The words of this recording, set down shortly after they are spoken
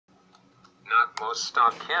Most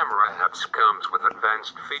stock camera apps comes with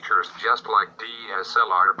advanced features just like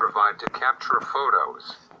DSLR provide to capture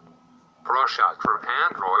photos. ProShot from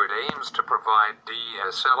Android aims to provide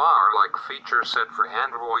DSLR-like feature set for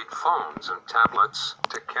Android phones and tablets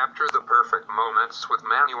to capture the perfect moments with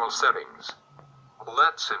manual settings.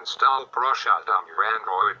 Let's install ProShot on your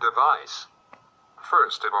Android device.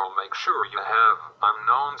 First of all, make sure you have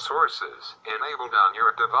unknown sources enabled on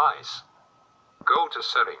your device. Go to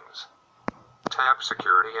Settings. Tap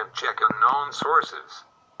Security and check Unknown Sources.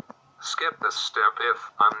 Skip this step if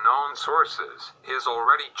Unknown Sources is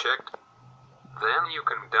already checked. Then you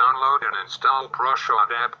can download and install ProShot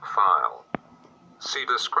app file. See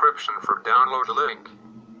description for download link.